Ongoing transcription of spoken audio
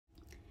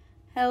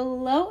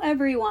Hello,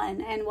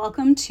 everyone, and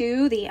welcome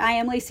to the I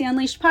Am Lacey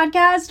Unleashed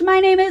podcast. My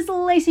name is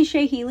Lacey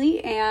Shea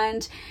Healy,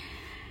 and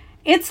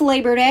it's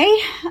Labor Day.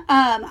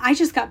 I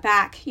just got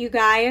back, you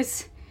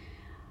guys.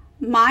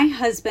 My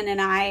husband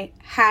and I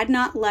had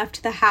not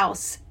left the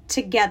house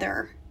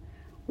together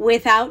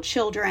without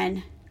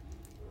children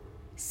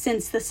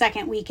since the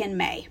second week in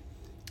May.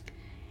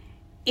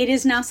 It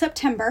is now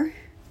September.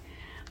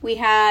 We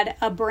had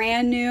a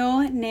brand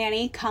new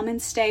nanny come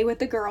and stay with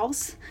the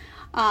girls.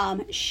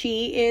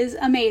 She is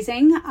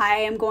amazing. I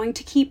am going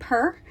to keep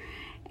her,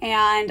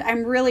 and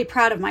I'm really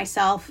proud of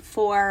myself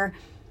for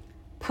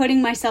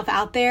putting myself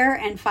out there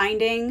and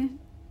finding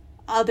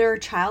other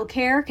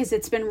childcare, because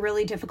it's been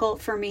really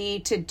difficult for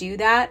me to do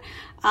that.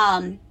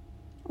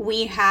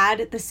 We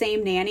had the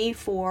same nanny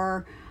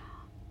for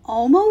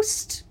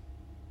almost,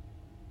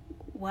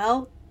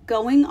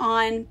 going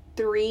on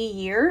 3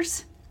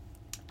 years,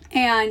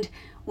 and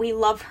we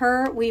love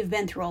her. We've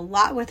been through a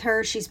lot with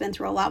her. She's been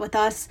through a lot with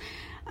us.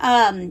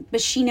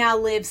 But she now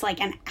lives like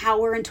an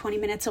hour and 20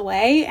 minutes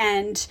away,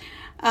 and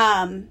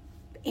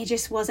it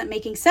just wasn't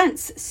making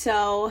sense.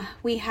 So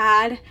we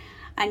had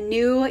a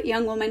new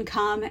young woman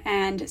come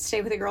and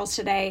stay with the girls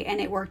today, and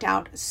it worked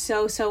out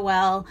so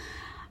well.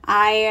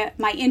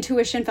 My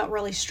intuition felt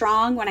really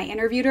strong when I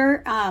interviewed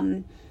her,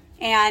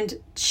 and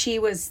she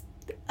was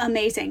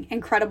amazing,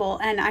 incredible,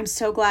 and I'm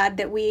so glad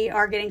that we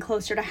are getting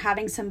closer to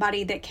having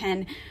somebody that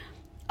can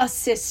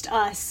assist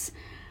us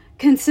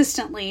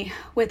consistently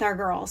with our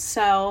girls.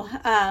 So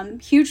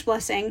huge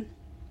blessing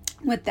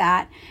with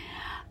that.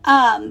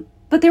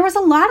 But there was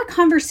a lot of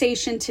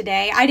conversation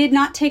today. I did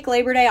not take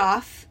Labor Day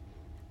off.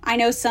 I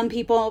know some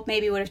people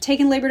maybe would have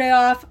taken Labor Day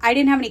off. I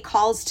didn't have any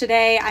calls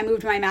today. I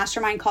moved my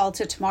mastermind call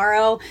to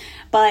tomorrow,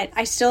 but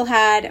I still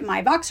had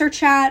my Voxer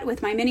chat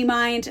with my mini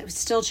mind. I was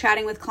still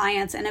chatting with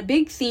clients, and a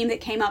big theme that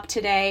came up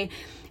today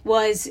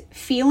was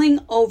feeling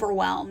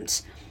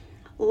overwhelmed.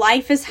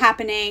 Life is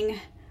happening.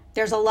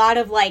 There's a lot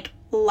of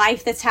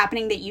life that's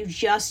happening that you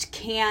just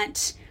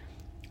can't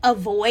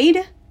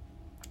avoid,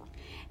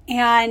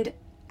 and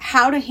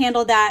how to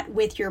handle that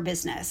with your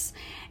business.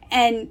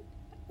 And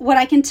what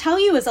I can tell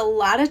you is a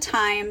lot of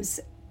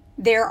times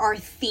there are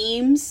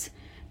themes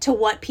to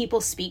what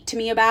people speak to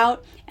me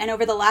about. And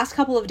over the last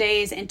couple of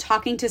days, and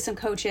talking to some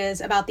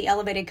coaches about the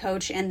Elevated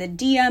Coach and the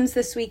DMs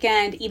this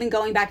weekend, even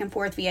going back and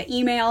forth via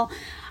email,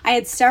 I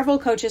had several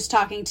coaches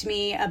talking to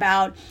me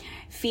about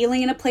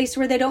feeling in a place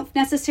where they don't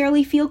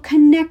necessarily feel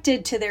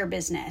connected to their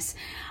business.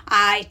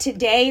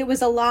 Today it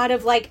was a lot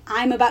of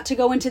I'm about to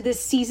go into this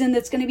season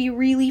that's going to be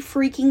really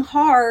freaking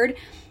hard,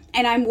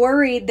 and I'm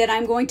worried that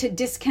I'm going to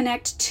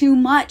disconnect too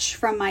much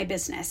from my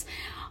business.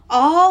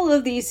 All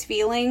of these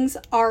feelings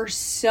are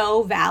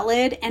so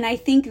valid, and I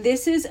think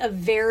this is a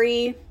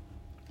very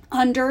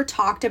under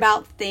talked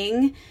about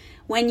thing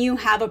when you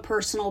have a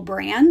personal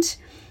brand.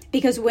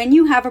 Because when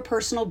you have a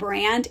personal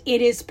brand,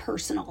 it is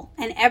personal.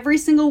 And every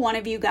single one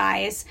of you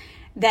guys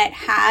that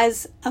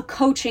has a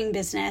coaching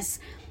business,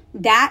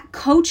 that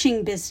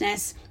coaching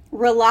business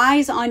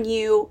relies on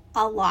you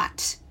a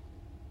lot.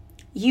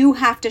 You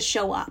have to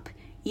show up.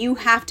 You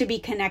have to be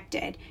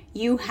connected.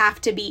 You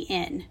have to be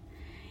in.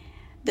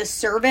 The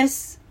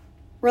service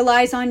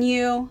relies on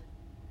you.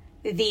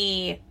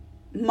 The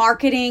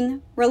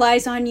marketing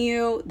relies on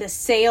you. The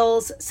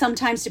sales,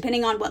 sometimes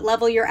depending on what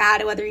level you're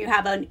at, whether you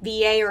have a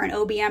VA or an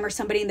OBM or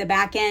somebody in the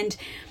back end,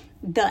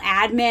 the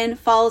admin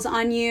falls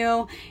on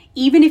you.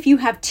 Even if you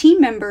have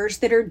team members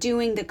that are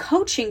doing the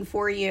coaching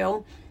for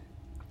you,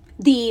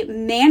 the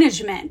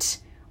management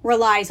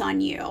relies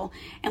on you.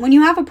 And when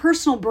you have a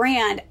personal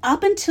brand,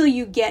 up until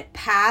you get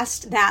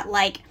past that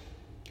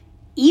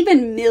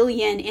even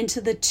million into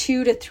the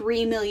 $2 to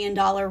 $3 million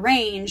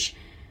range,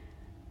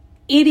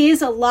 it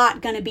is a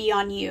lot going to be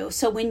on you.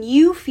 So when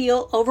you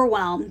feel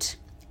overwhelmed,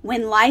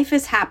 when life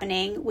is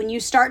happening, when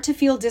you start to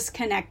feel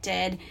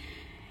disconnected,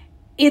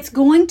 it's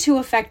going to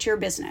affect your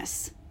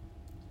business.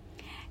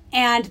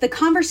 And the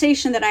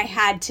conversation that I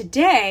had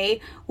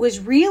today was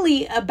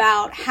really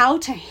about how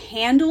to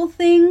handle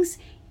things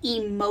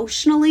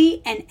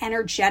emotionally and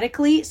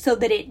energetically so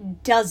that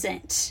it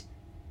doesn't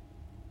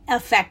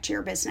affect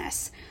your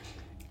business.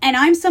 And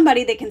I'm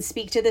somebody that can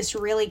speak to this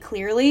really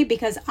clearly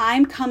because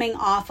I'm coming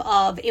off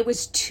of, it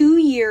was 2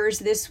 years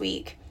this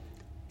week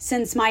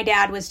since my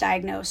dad was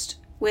diagnosed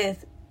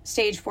with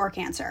stage 4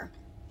 cancer.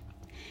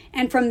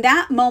 And from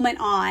that moment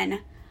on,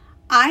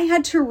 I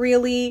had to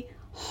really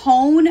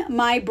hone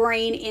my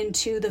brain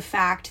into the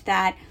fact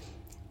that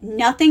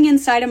nothing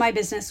inside of my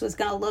business was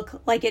going to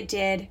look like it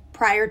did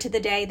prior to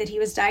the day that he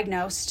was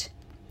diagnosed.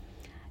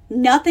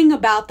 Nothing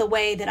about the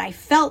way that I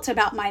felt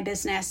about my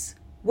business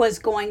was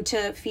going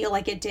to feel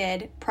like it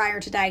did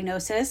prior to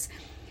diagnosis.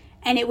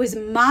 And it was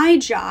my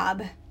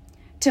job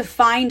to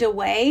find a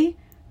way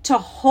to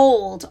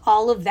hold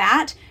all of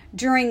that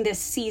during this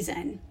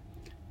season.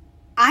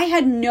 I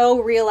had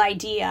no real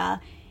idea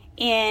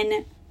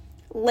in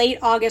late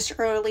August,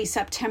 early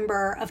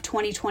September of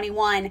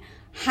 2021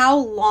 how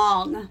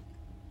long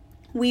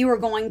we were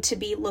going to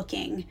be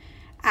looking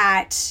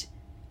at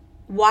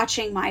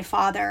watching my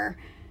father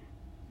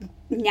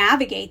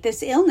navigate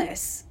this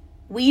illness.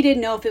 We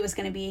didn't know if it was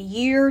going to be a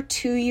year,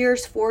 2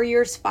 years, 4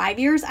 years, 5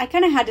 years. I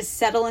kind of had to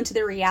settle into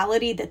the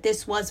reality that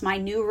this was my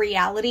new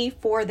reality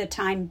for the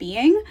time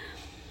being.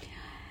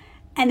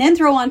 And then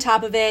throw on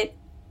top of it,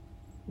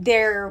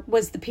 there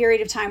was the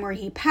period of time where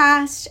he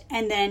passed,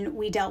 and then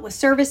we dealt with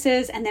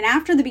services. And then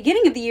after the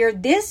beginning of the year,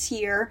 this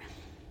year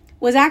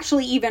was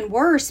actually even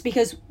worse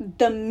because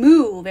the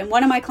move, and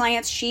one of my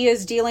clients, she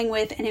is dealing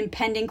with an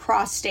impending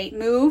cross-state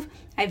move.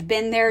 I've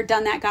been there,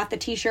 done that, got the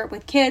t-shirt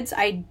with kids.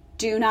 I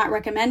do not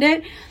recommend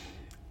it.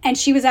 And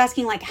she was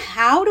asking, like,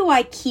 how do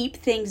I keep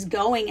things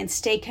going and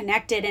stay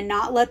connected and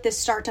not let this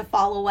start to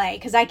fall away?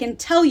 Because I can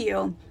tell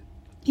you,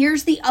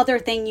 here's the other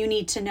thing you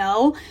need to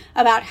know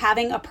about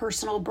having a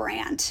personal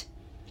brand.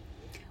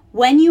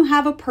 When you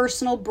have a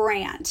personal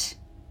brand,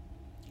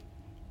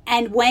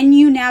 and when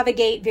you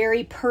navigate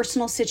very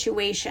personal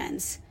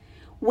situations,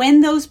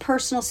 when those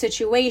personal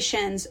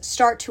situations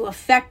start to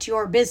affect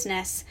your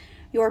business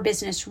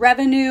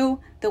revenue,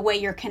 the way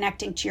you're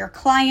connecting to your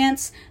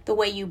clients, the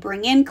way you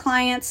bring in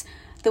clients,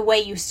 the way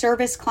you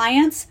service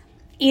clients,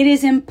 it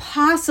is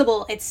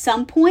impossible at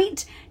some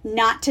point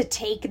not to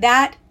take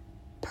that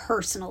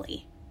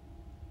personally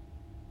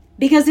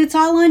because it's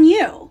all on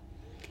you.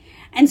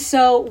 And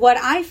so what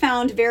I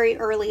found very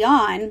early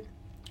on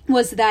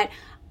was that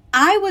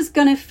I was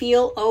going to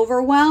feel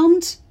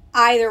overwhelmed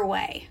either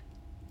way.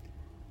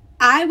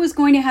 I was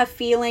going to have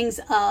feelings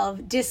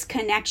of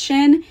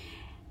disconnection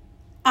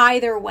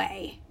either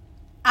way.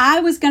 I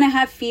was going to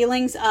have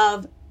feelings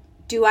of,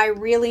 do I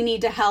really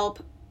need to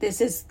help? This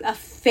is a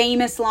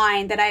famous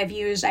line that I've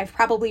used. I've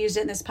probably used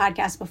it in this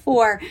podcast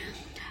before.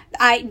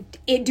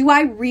 Do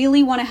I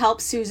really want to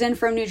help Susan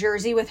from New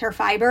Jersey with her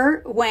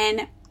fiber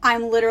when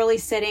I'm literally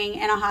sitting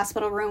in a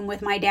hospital room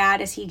with my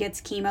dad as he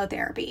gets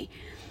chemotherapy?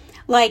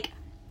 Like,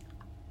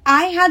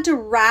 I had to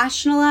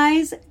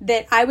rationalize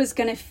that I was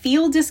going to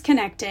feel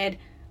disconnected.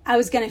 I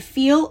was going to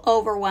feel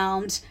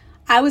overwhelmed.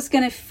 I was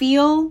going to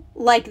feel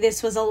like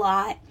this was a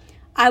lot.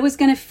 I was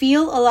going to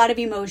feel a lot of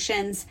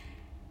emotions,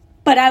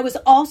 but I was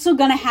also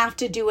going to have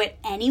to do it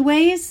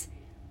anyways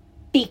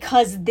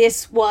because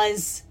this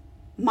was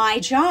my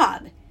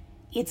job.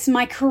 It's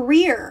my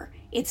career.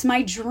 It's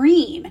my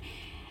dream.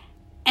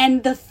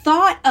 And the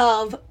thought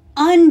of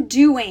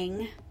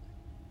undoing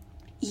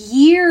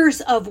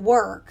years of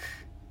work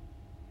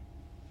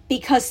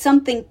because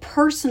something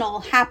personal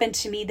happened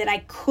to me that I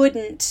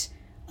couldn't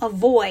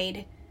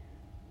avoid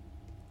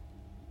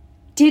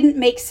didn't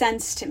make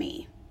sense to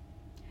me.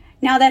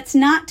 Now, that's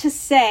not to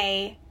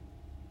say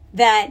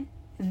that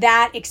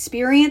that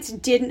experience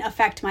didn't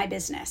affect my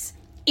business.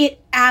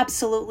 It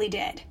absolutely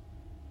did.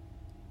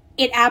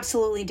 It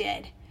absolutely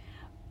did.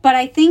 But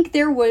I think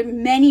there were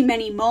many,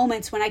 many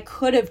moments when I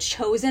could have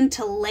chosen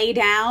to lay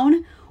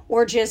down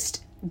or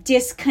just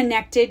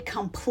disconnected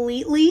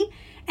completely,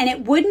 and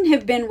it wouldn't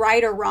have been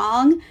right or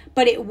wrong,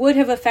 but it would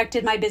have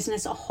affected my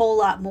business a whole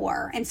lot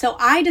more. And so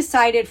I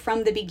decided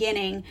from the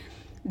beginning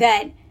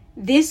that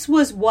this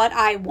was what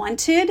I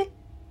wanted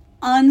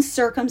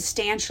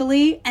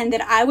uncircumstantially, and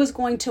that I was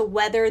going to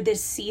weather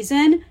this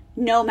season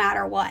no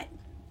matter what.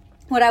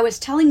 What I was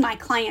telling my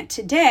client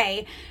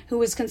today, who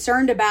was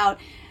concerned about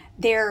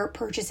they're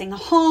purchasing a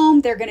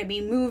home, they're going to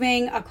be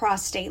moving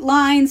across state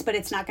lines, but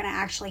it's not going to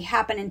actually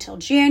happen until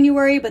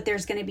January, but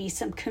there's going to be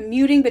some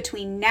commuting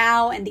between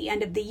now and the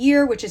end of the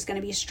year, which is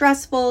going to be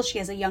stressful. She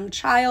has a young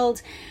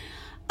child.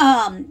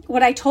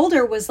 What I told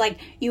her was, like,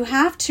 you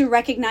have to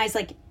recognize,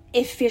 like,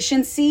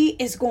 efficiency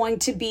is going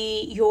to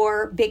be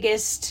your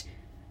biggest,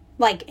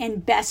 like,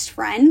 and best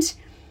friend.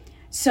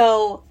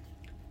 So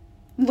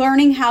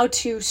learning how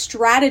to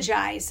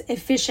strategize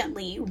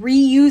efficiently,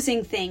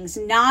 reusing things,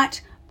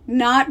 not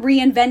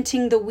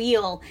reinventing the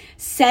wheel,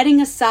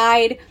 setting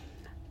aside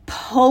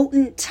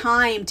potent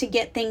time to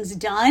get things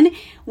done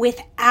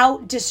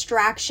without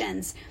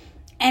distractions,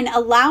 and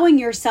allowing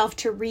yourself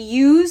to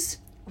reuse,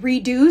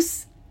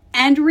 reduce,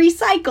 and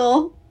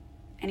recycle.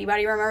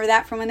 Anybody remember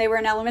that from when they were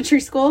in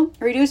elementary school?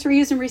 Reduce,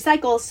 reuse, and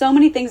recycle so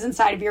many things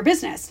inside of your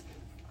business.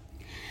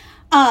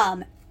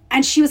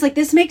 And she was like,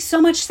 this makes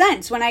so much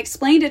sense. When I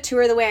explained it to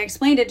her the way I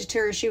explained it to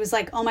her, she was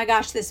like, oh my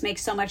gosh, this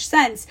makes so much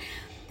sense.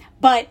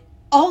 But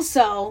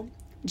also,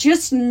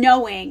 just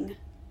knowing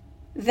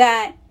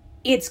that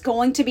it's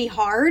going to be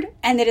hard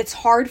and that it's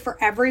hard for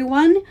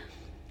everyone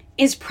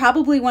is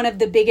probably one of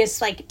the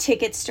biggest, like,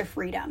 tickets to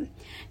freedom.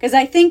 Because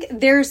I think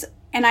there's,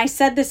 and I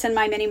said this in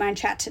my mini mind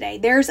chat today,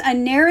 there's a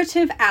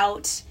narrative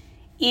out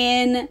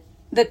in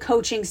the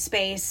coaching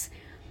space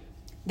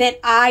that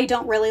I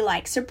don't really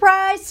like.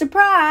 Surprise,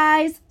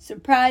 surprise,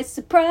 surprise,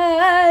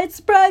 surprise,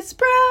 surprise,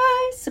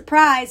 surprise,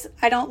 surprise.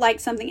 I don't like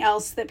something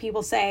else that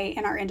people say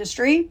in our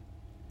industry.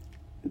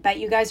 Bet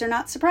you guys are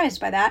not surprised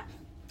by that.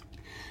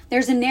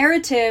 There's a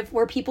narrative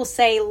where people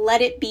say,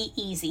 let it be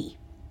easy.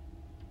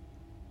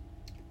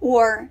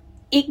 Or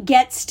it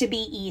gets to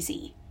be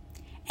easy.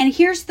 And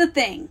here's the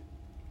thing.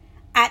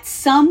 At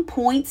some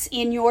points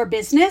in your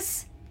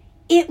business,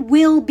 it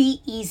will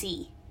be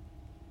easy.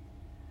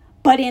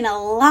 But in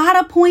a lot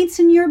of points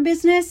in your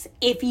business,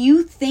 if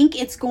you think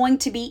it's going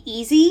to be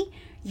easy,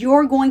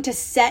 you're going to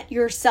set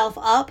yourself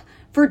up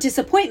for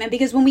disappointment,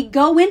 because when we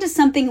go into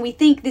something and we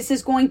think this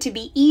is going to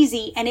be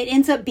easy and it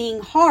ends up being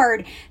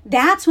hard,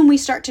 that's when we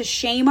start to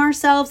shame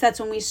ourselves. That's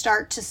when we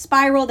start to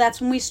spiral. That's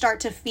when we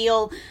start to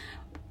feel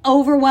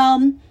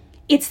overwhelmed.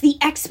 It's the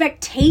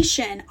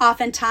expectation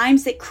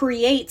oftentimes that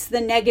creates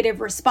the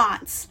negative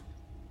response.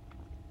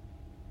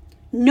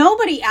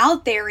 Nobody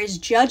out there is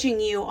judging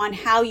you on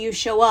how you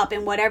show up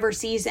in whatever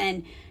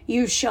season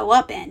you show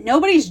up in.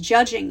 Nobody's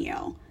judging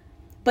you,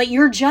 but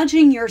you're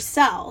judging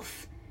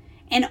yourself.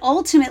 And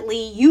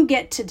ultimately, you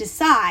get to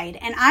decide.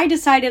 And I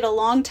decided a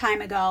long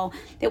time ago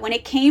that when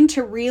it came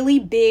to really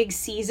big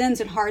seasons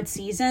and hard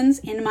seasons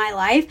in my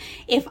life,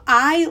 if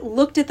I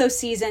looked at those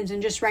seasons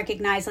and just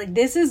recognized, like,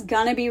 this is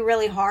going to be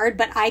really hard,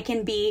 but I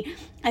can be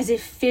as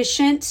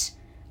efficient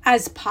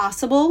as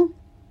possible,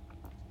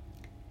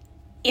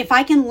 if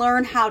I can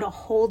learn how to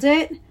hold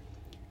it,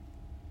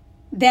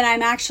 then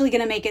I'm actually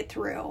going to make it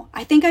through.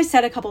 I think I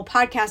said a couple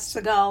podcasts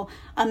ago,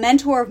 a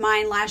mentor of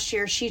mine last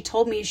year, she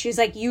told me, she's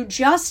like, you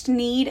just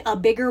need a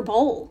bigger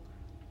bowl.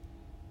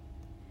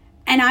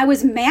 And I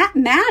was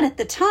mad at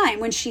the time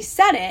when she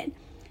said it,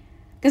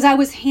 because I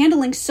was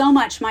handling so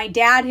much. My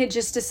dad had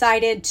just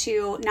decided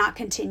to not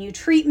continue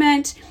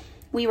treatment.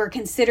 We were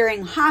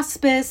considering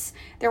hospice.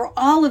 There were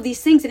all of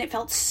these things, and it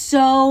felt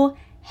so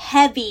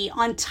heavy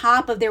on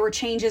top of there were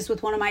changes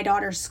with one of my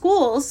daughter's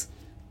schools.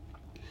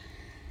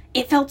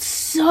 It felt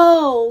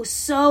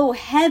so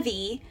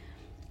heavy.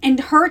 And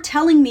her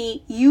telling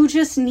me, you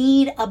just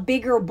need a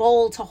bigger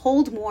bowl to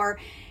hold more,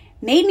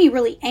 made me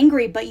really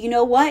angry. But you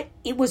know what?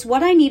 It was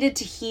what I needed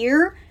to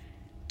hear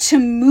to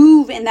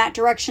move in that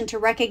direction, to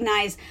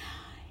recognize,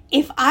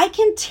 if I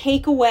can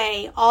take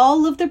away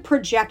all of the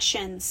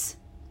projections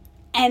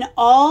and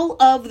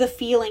all of the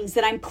feelings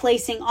that I'm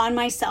placing on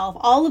myself,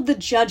 all of the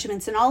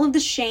judgments and all of the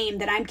shame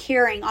that I'm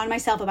carrying on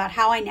myself about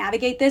how I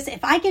navigate this,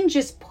 if I can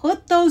just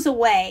put those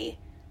away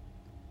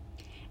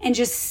and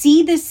just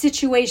see this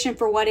situation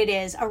for what it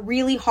is, a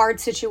really hard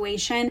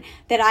situation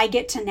that I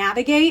get to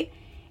navigate,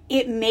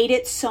 it made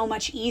it so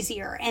much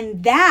easier.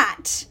 And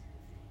that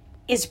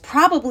is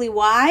probably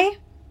why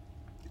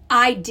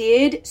I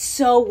did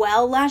so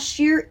well last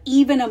year,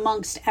 even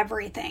amongst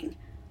everything.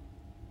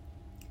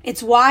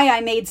 It's why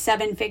I made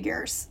 7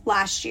 figures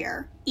last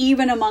year,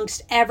 even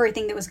amongst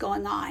everything that was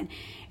going on,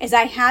 is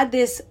I had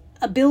this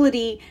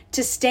ability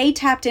to stay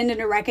tapped in and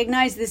to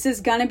recognize this is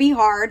going to be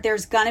hard.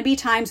 There's going to be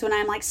times when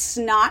I'm like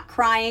snot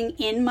crying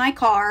in my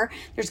car.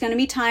 There's going to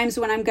be times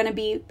when I'm going to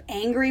be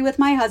angry with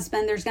my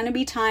husband. There's going to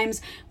be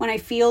times when I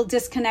feel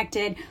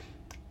disconnected,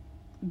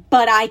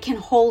 but I can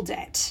hold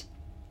it.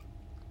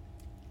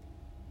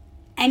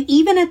 And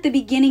even at the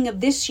beginning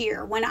of this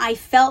year, when I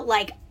felt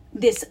like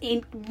this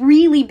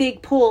really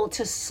big pull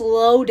to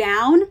slow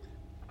down,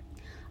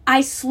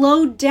 I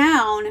slowed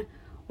down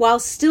while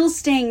still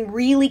staying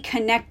really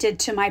connected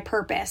to my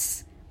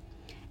purpose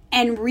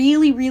and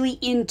really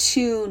in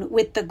tune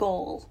with the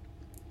goal.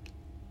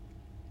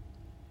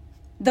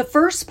 The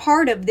first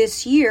part of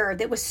this year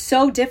that was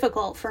so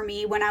difficult for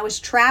me, when I was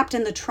trapped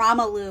in the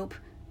trauma loop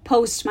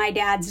post my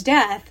dad's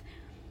death,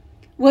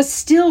 was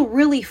still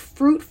really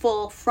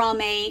fruitful from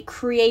a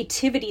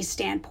creativity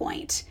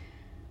standpoint.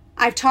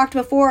 I've talked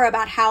before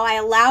about how I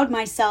allowed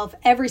myself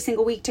every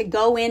single week to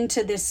go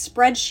into this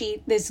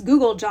spreadsheet, this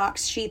Google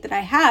Docs sheet that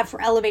I have for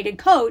Elevated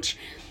Coach,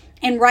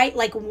 and write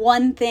like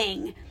one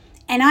thing.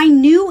 And I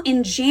knew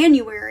in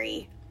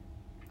January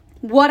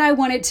what I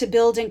wanted to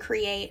build and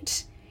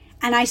create.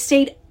 And I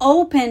stayed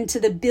open to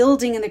the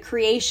building and the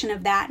creation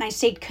of that. And I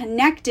stayed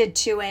connected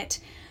to it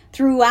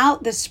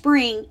throughout the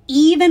spring,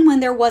 even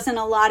when there wasn't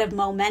a lot of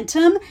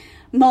momentum.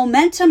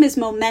 Momentum is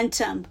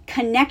momentum.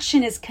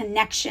 Connection is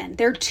connection.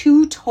 They're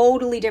two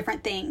totally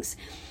different things.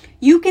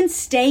 You can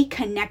stay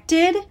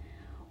connected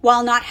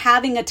while not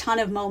having a ton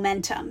of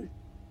momentum.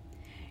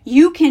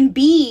 You can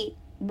be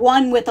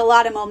one with a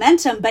lot of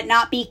momentum, but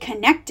not be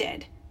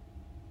connected.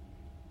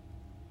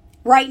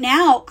 Right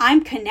now,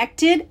 I'm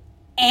connected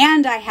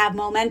and I have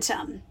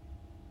momentum.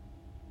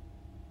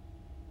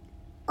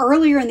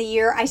 Earlier in the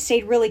year, I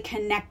stayed really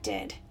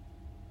connected.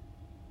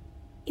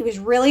 It was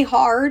really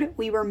hard.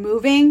 We were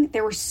moving.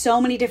 There were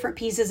so many different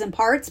pieces and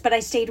parts, but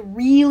I stayed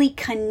really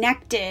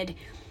connected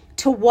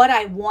to what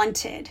I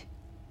wanted.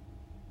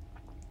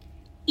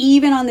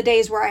 Even on the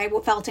days where I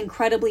felt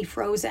incredibly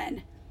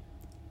frozen,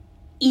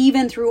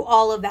 even through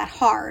all of that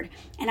hard.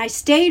 And I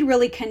stayed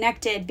really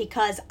connected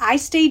because I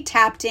stayed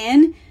tapped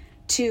in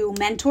to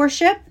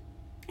mentorship.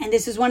 And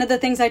this is one of the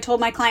things I told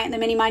my client in the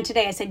mini mind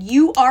today. I said,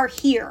 you are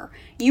here.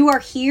 You are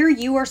here.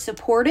 You are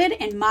supported.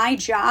 And my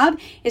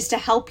job is to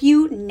help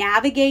you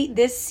navigate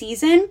this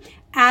season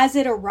as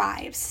it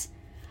arrives.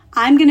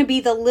 I'm going to be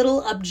the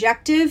little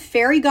objective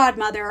fairy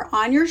godmother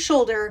on your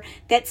shoulder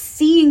that's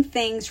seeing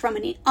things from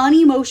an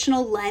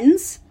unemotional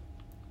lens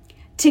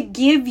to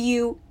give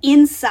you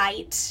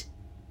insight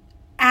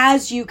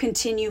as you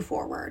continue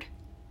forward.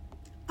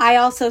 I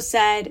also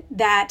said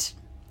that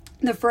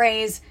the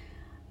phrase,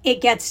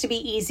 it gets to be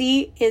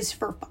easy is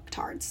for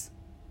fucktards.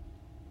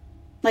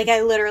 Like,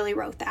 I literally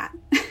wrote that.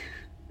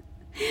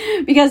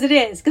 Because it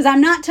is. Because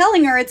I'm not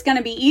telling her it's going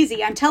to be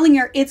easy. I'm telling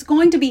her it's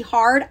going to be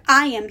hard.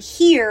 I am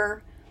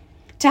here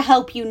to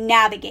help you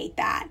navigate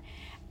that.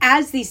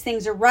 As these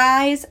things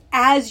arise,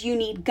 as you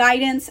need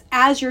guidance,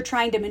 as you're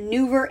trying to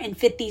maneuver and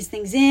fit these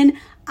things in,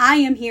 I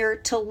am here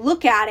to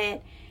look at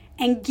it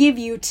and give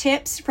you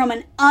tips from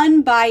an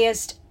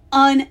unbiased,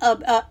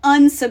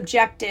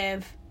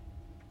 unsubjective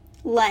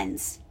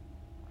lens.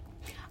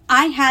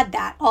 I had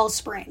that all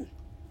spring.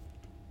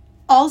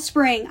 All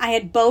spring, I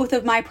had both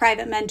of my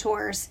private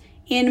mentors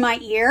in my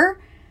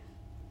ear,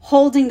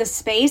 holding the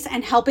space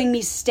and helping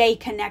me stay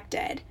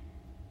connected,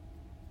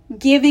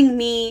 giving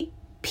me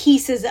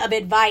pieces of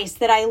advice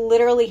that I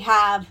literally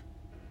have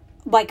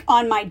like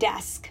on my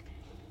desk.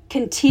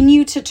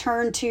 Continue to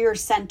turn to your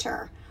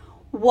center.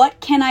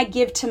 What can I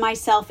give to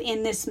myself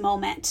in this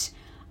moment?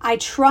 I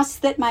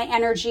trust that my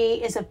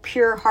energy is of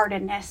pure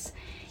heartedness.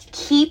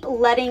 Keep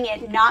letting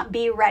it not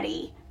be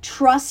ready.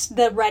 Trust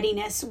the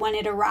readiness when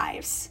it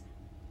arrives.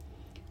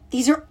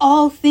 These are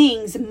all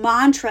things,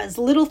 mantras,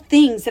 little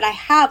things that I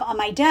have on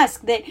my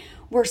desk that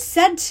were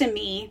said to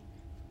me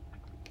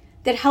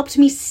that helped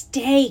me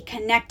stay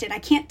connected. I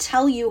can't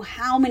tell you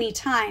how many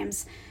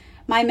times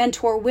my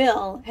mentor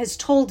Will has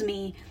told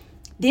me,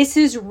 this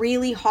is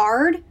really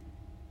hard,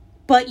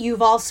 but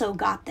you've also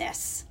got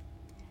this.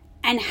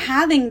 And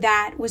having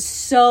that was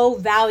so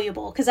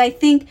valuable because I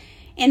think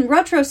in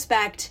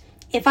retrospect,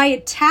 if I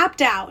had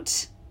tapped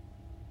out,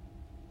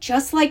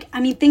 just like,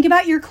 think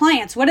about your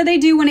clients. What do they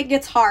do when it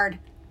gets hard?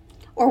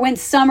 Or when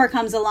summer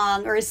comes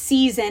along, or a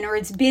season, or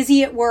it's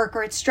busy at work,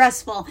 or it's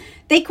stressful.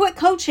 They quit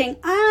coaching.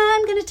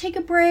 I'm going to take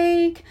a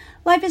break.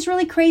 Life is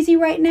really crazy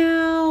right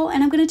now,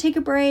 and I'm going to take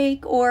a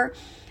break. Or,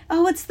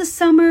 oh, it's the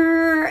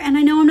summer, and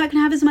I know I'm not going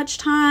to have as much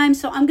time,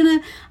 so I'm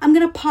going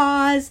to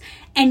pause.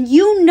 And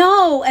you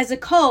know, as a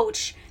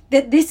coach,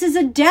 that this is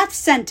a death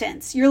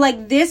sentence. You're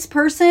like, this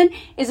person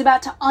is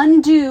about to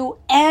undo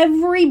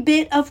every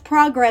bit of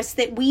progress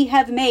that we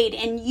have made.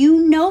 And you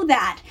know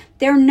that.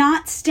 They're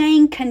not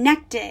staying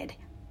connected.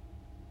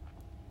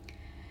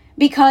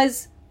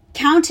 Because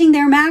counting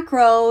their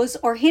macros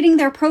or hitting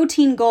their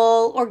protein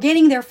goal or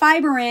getting their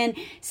fiber in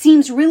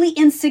seems really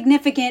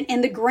insignificant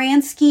in the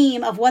grand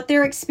scheme of what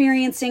they're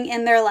experiencing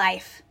in their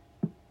life.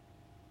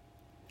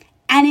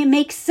 And it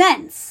makes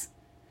sense.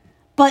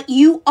 But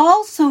you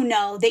also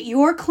know that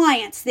your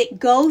clients that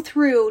go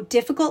through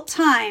difficult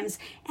times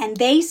and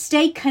they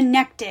stay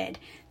connected,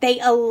 they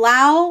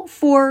allow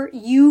for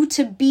you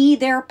to be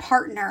their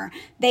partner,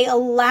 they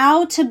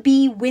allow to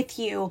be with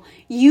you.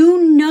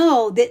 You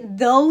know that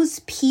those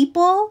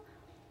people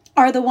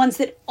are the ones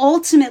that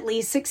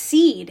ultimately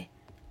succeed.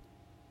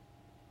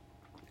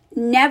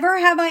 Never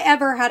have I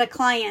ever had a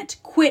client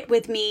quit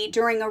with me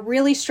during a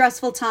really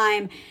stressful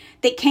time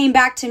that came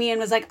back to me and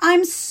was like,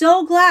 I'm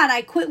so glad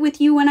I quit with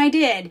you when I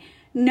did.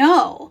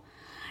 No.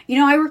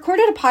 I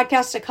recorded a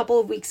podcast a couple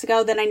of weeks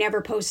ago that I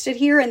never posted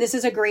here, and this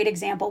is a great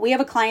example. We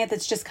have a client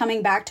that's just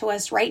coming back to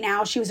us right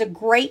now. She was a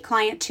great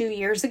client 2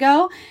 years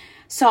ago,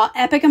 saw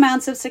epic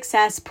amounts of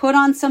success, put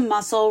on some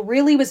muscle,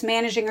 really was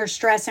managing her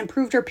stress,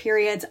 improved her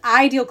periods,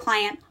 ideal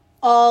client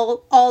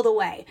all the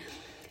way.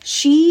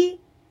 She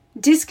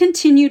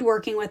discontinued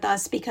working with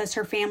us because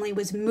her family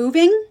was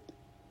moving.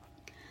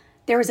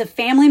 There was a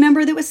family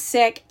member that was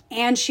sick,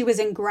 and she was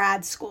in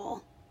grad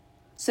school.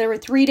 So there were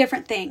 3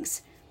 different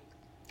things.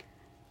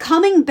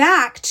 Coming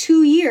back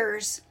 2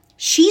 years,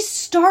 she's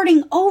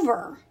starting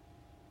over.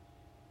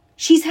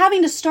 She's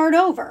having to start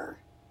over.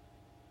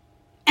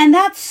 And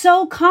that's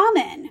so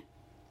common.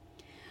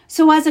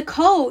 So as a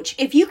coach,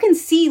 if you can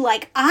see,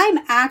 like, I'm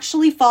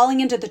actually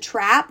falling into the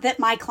trap that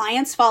my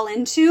clients fall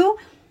into,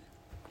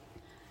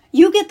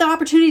 you get the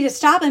opportunity to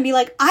stop and be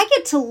like, I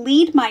get to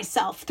lead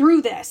myself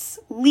through this.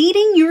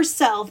 Leading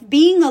yourself,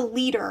 being a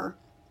leader,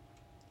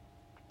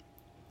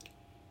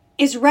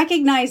 is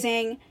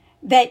recognizing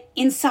that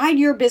inside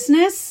your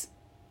business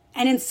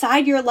and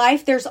inside your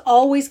life, there's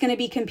always going to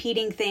be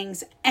competing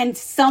things. And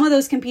some of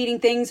those competing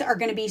things are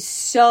going to be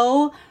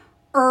so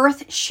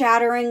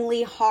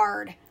earth-shatteringly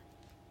hard.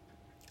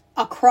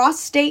 A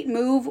cross-state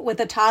move with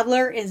a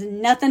toddler is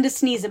nothing to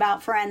sneeze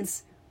about,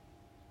 friends.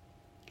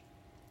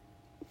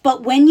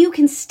 But when you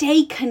can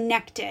stay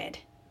connected,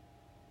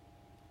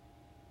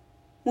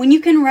 when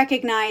you can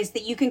recognize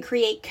that you can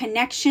create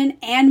connection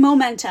and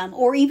momentum,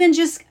 or even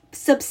just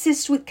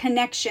subsist with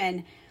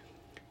connection,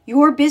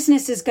 your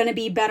business is going to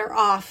be better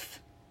off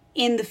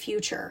in the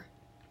future.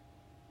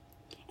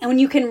 And when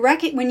you can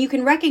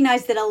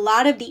recognize that a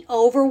lot of the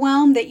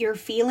overwhelm that you're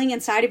feeling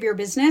inside of your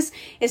business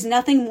is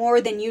nothing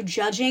more than you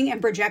judging and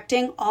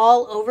projecting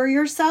all over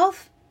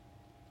yourself,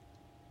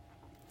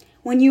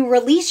 when you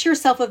release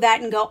yourself of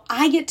that and go,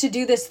 I get to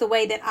do this the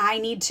way that I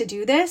need to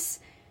do this,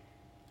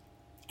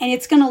 and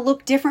it's going to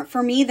look different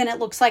for me than it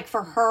looks like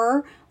for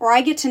her, or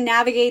I get to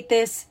navigate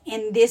this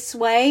in this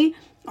way,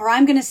 or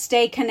I'm going to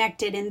stay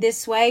connected in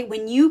this way.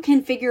 When you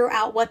can figure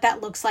out what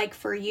that looks like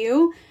for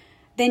you,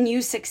 then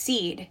you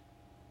succeed.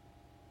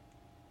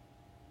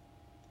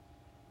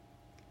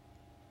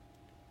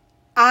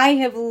 I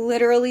have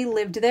literally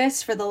lived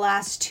this for the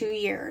last 2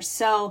 years.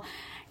 So,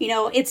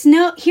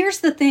 here's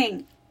the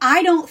thing.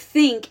 I don't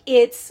think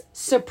it's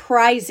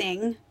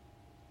surprising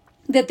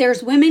that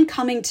there's women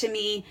coming to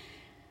me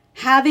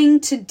having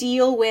to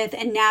deal with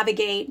and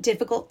navigate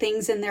difficult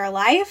things in their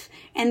life,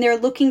 and they're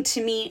looking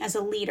to me as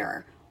a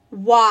leader.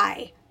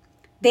 Why?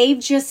 They've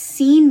just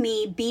seen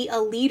me be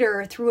a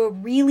leader through a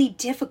really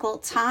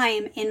difficult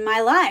time in my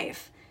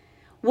life.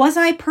 Was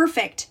I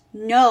perfect?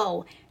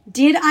 No.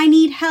 Did I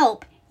need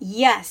help?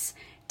 Yes.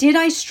 Did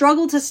I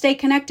struggle to stay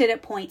connected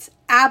at points?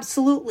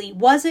 Absolutely.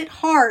 Was it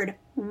hard?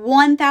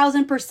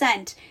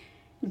 1000%.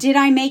 Did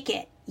I make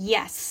it?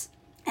 Yes.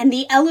 And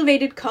the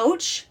Elevated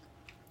Coach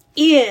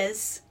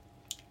is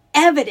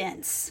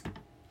evidence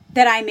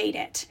that I made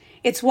it.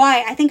 It's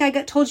why I think I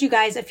told you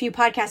guys a few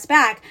podcasts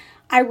back,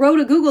 I wrote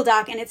a Google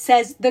Doc and it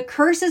says, the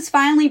curse is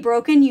finally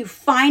broken. You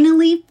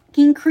finally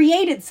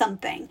created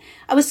something.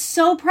 I was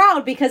so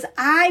proud because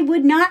I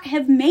would not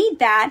have made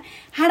that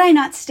had I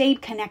not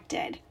stayed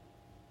connected.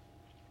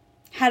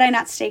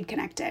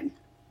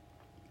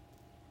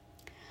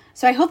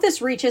 So I hope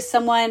this reaches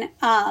someone.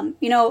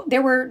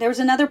 There was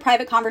another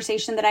private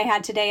conversation that I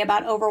had today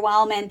about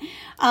overwhelm, and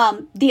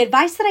the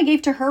advice that I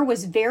gave to her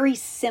was very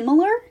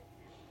similar.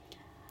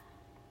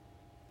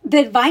 The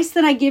advice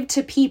that I give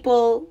to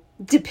people,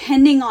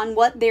 depending on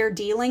what they're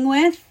dealing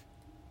with,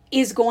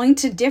 is going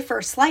to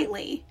differ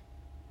slightly,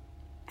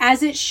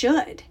 as it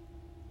should.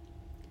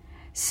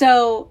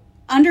 So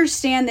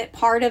understand that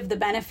part of the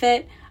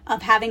benefit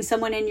of having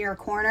someone in your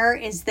corner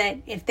is that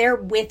if they're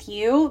with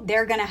you,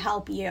 they're going to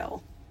help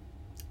you.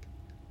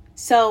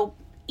 So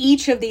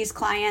each of these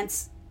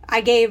clients,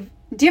 I gave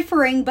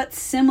differing but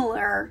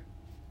similar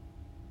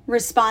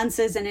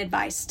responses and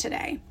advice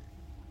today.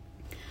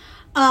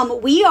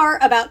 We are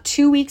about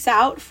 2 weeks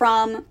out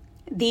from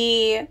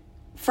the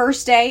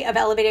first day of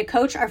Elevated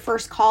Coach. Our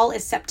first call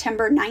is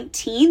September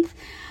 19th.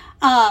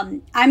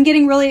 I'm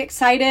getting really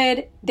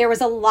excited. There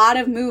was a lot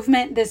of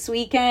movement this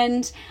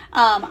weekend.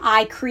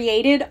 I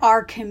created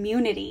our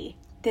community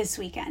this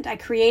weekend.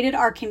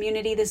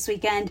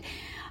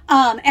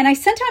 And I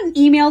sent out an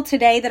email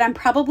today that I'm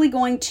probably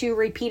going to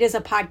repeat as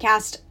a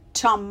podcast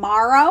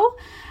tomorrow.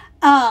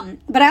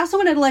 But I also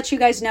wanted to let you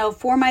guys know,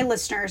 for my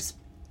listeners,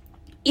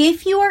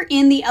 if you are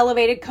in the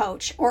Elevated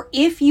Coach, or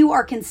if you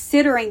are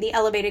considering the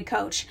Elevated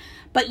Coach,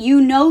 but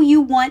you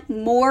want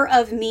more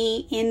of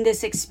me in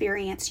this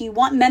experience, you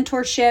want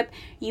mentorship,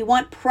 you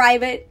want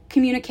private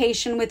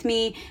communication with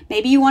me,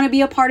 maybe you want to be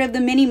a part of the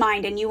Mini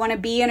Mind and you want to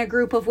be in a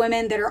group of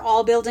women that are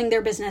all building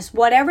their business,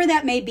 whatever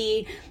that may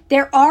be,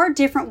 there are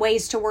different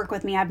ways to work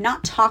with me. I've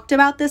not talked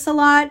about this a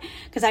lot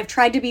because I've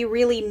tried to be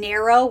really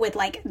narrow with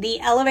like the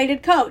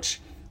Elevated Coach,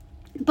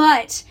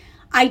 but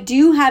I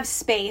do have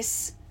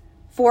space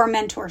for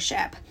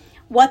mentorship.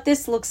 What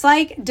this looks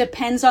like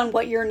depends on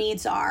what your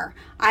needs are.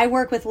 I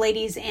work with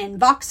ladies in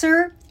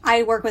Voxer.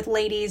 I work with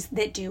ladies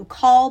that do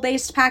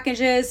call-based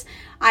packages.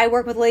 I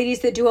work with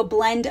ladies that do a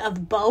blend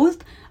of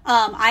both.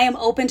 I am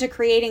open to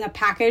creating a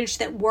package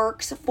that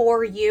works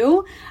for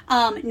you.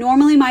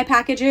 Normally my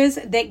packages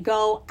that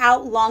go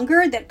out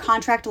longer, that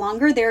contract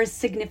longer, there is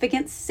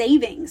significant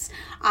savings.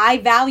 I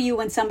value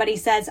when somebody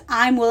says,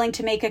 I'm willing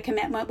to make a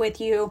commitment with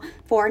you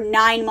for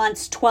 9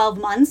 months, 12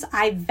 months.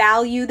 I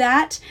value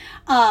that.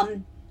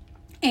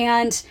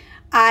 And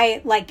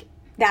I like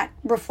that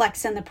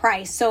reflects in the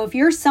price. So if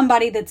you're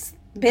somebody that's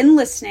been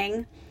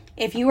listening,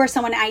 if you are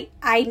someone, I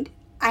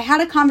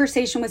had a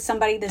conversation with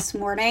somebody this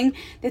morning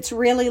that's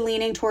really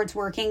leaning towards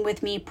working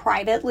with me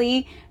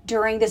privately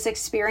during this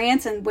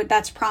experience, and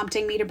that's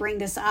prompting me to bring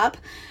this up.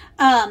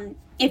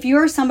 If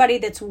you're somebody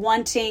that's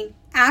wanting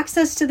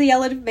access to the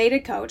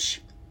Elevated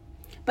Coach,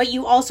 but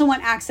you also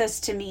want access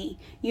to me,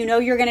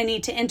 you're going to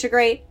need to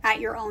integrate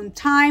at your own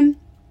time.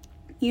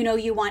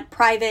 You want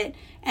private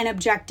and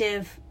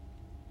objective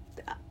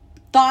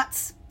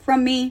thoughts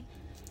from me.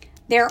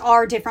 There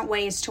are different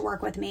ways to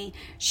work with me.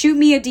 Shoot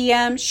me a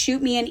DM,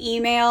 shoot me an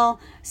email,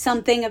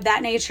 something of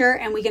that nature,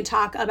 and we can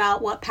talk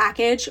about what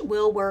package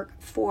will work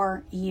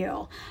for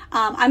you.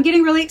 I'm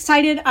getting really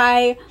excited.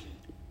 I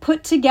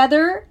put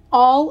together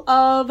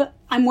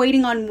I'm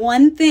waiting on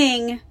one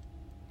thing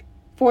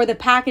for the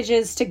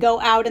packages to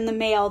go out in the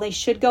mail. They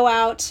should go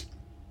out,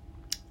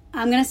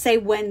 I'm going to say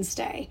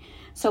Wednesday.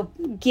 So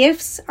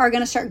gifts are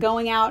going to start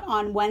going out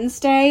on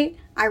Wednesday.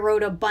 I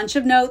wrote a bunch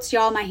of notes,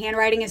 y'all. My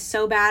handwriting is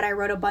so bad. I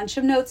wrote a bunch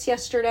of notes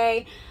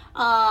yesterday,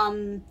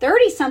 30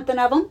 something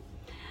of them.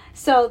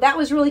 So that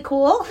was really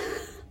cool.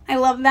 I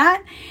love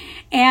that.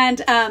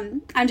 And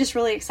I'm just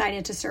really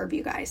excited to serve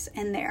you guys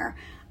in there.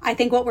 I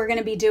think what we're going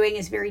to be doing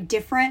is very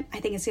different. I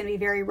think it's going to be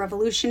very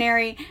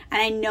revolutionary. And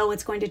I know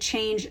it's going to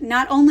change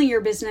not only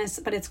your business,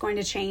 but it's going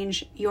to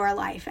change your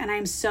life. And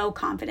I'm so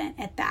confident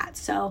at that.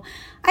 So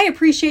I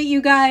appreciate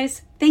you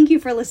guys. Thank you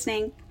for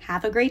listening.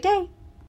 Have a great day.